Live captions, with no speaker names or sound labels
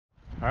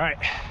All right,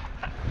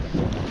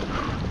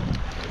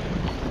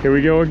 here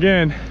we go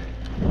again.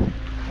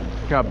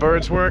 Got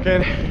birds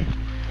working.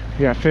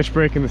 We got fish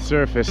breaking the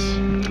surface.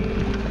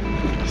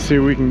 Let's see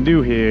what we can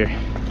do here.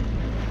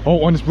 Oh,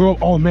 one just blew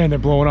up. Oh man, they're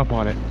blowing up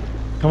on it.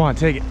 Come on,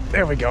 take it.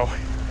 There we go.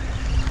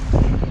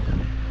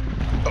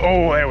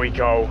 Oh, there we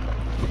go.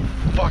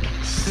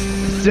 Fucking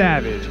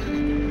savage.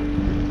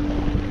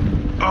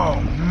 Oh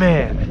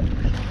man.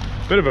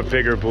 Bit of a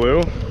bigger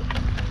blue.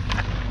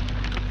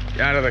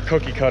 Out of the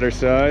cookie cutter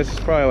size. It's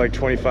probably like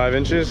 25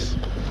 inches.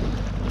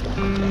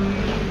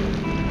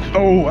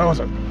 Oh, that was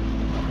a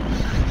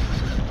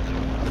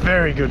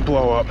very good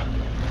blow up.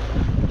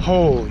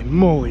 Holy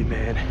moly,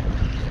 man.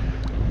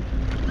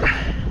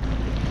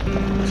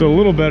 It's a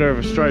little better of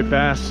a striped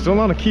bass. Still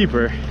not a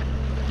keeper,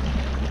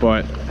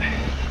 but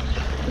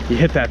he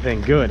hit that thing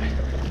good.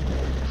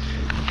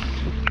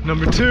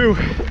 Number 2.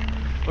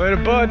 Later,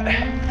 bud.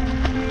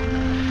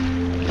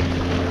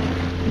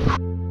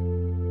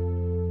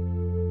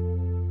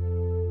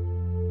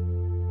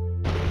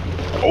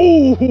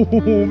 Oh,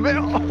 man.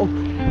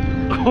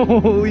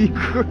 Oh, holy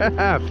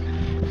crap.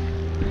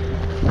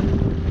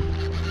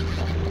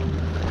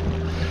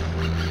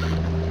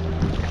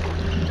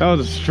 That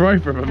was a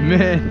striper, but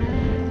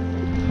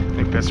man, I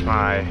think that's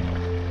my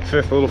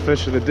 5th little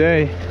fish of the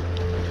day.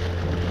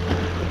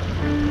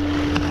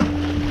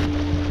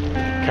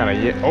 Kind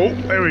of, yeah. Oh,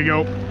 there we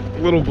go.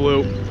 Little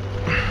blue.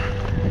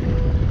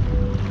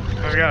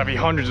 There's gotta be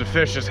hundreds of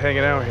fish just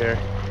hanging out here.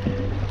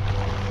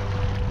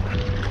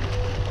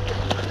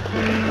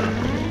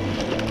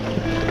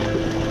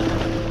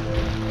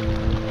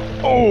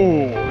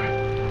 Oh,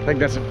 I think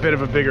that's a bit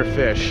of a bigger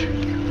fish.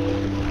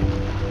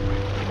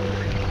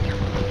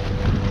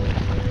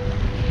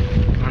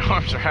 My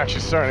arms are actually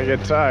starting to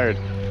get tired.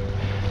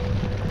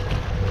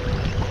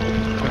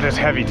 With this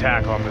heavy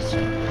tackle, I'm just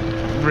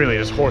really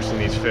just horsing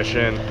these fish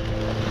in.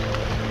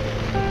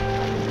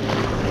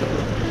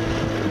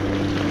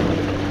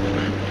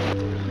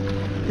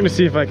 I'm gonna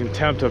see if I can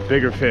tempt a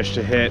bigger fish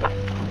to hit. A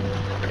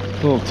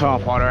little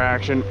top water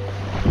action.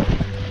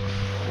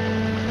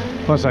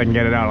 Plus I can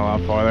get it out a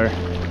lot farther.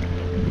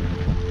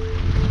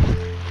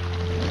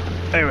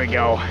 There we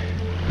go.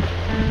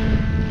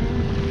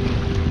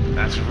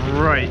 That's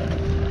right.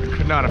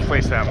 Could not have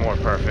placed that more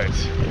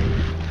perfect.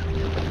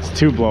 It's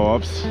 2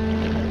 blow-ups.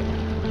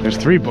 There's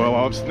 3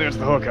 blow-ups, and there's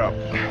the hookup.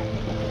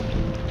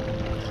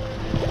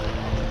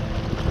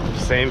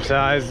 Same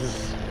size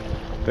as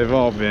they've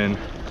all been.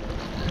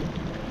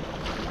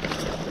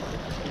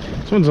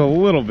 This one's a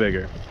little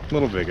bigger. A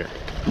little bigger.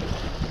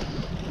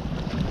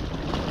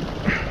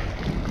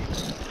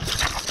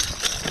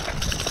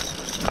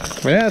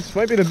 Yeah, this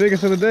might be the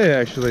biggest of the day,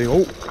 actually.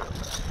 Oh,